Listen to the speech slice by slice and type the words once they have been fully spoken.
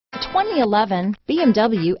2011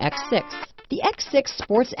 BMW X6. The X6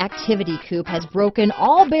 Sports Activity Coupe has broken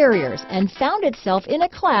all barriers and found itself in a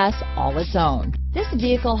class all its own. This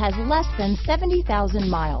vehicle has less than 70,000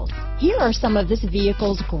 miles. Here are some of this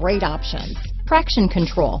vehicle's great options: traction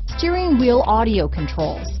control, steering wheel audio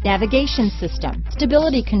controls, navigation system,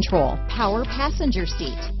 stability control, power passenger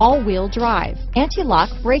seat, all-wheel drive, anti-lock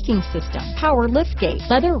braking system, power liftgate,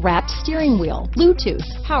 leather-wrapped steering wheel, Bluetooth,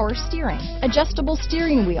 power steering, adjustable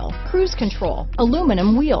steering wheel, cruise control,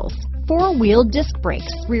 aluminum wheels, four-wheel disc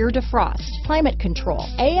brakes, rear defrost, climate control,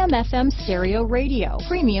 AM/FM stereo radio,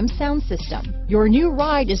 premium sound system. Your new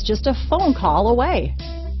ride is just a phone call away.